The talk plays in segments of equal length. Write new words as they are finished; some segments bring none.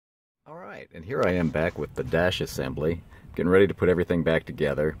Alright, and here I am back with the dash assembly, getting ready to put everything back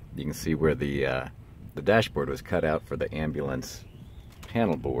together. You can see where the dashboard was cut out for the ambulance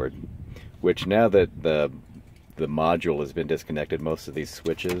panel board, which now that the module has been disconnected, most of these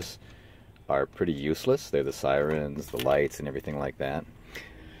switches are pretty useless. They're the sirens, the lights, and everything like that.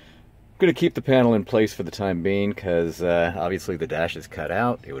 I'm going to keep the panel in place for the time being because obviously the dash is cut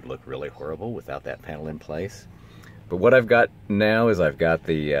out. It would look really horrible without that panel in place. But what I've got now is I've got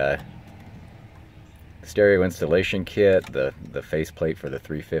the stereo installation kit, the faceplate for the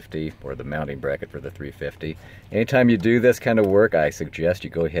 350, or the mounting bracket for the 350. Anytime you do this kind of work, I suggest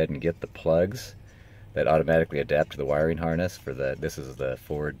you go ahead and get the plugs that automatically adapt to the wiring harness for this is the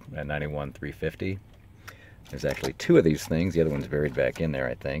Ford 91 350. There's actually two of these things. The other one's buried back in there,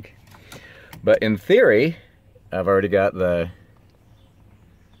 I think. But in theory, I've already got the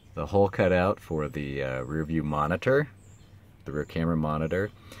hole cut out for the rear view monitor, the rear camera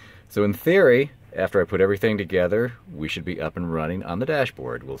monitor. So in theory, after I put everything together, we should be up and running on the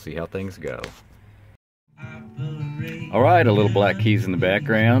dashboard. We'll see how things go. Alright, a little black keys in the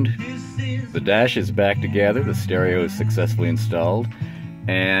background. The dash is back together, the stereo is successfully installed.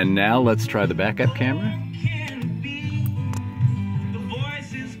 And now let's try the backup camera.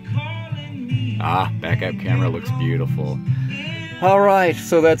 Ah, backup camera looks beautiful. Alright,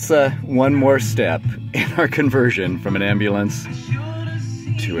 so that's one more step in our conversion from an ambulance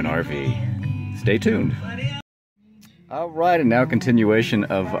to an RV. Stay tuned. Alright, and now continuation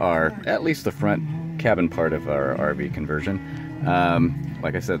of our, at least the front cabin part of our RV conversion.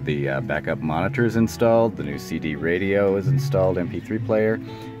 Like I said, the backup monitor is installed, the new CD radio is installed, MP3 player,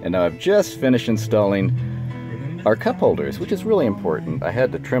 and now I've just finished installing our cup holders, which is really important. I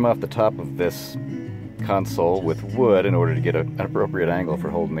had to trim off the top of this console with wood in order to get an appropriate angle for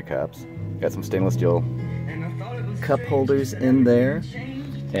holding the cups. Got some stainless steel cup holders in there,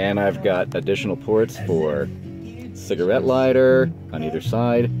 and I've got additional ports for cigarette lighter on either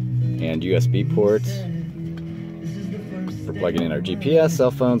side and USB ports for plugging in our GPS,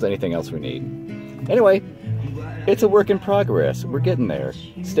 cell phones, anything else we need. Anyway, it's a work in progress. We're getting there.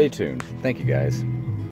 Stay tuned. Thank you guys.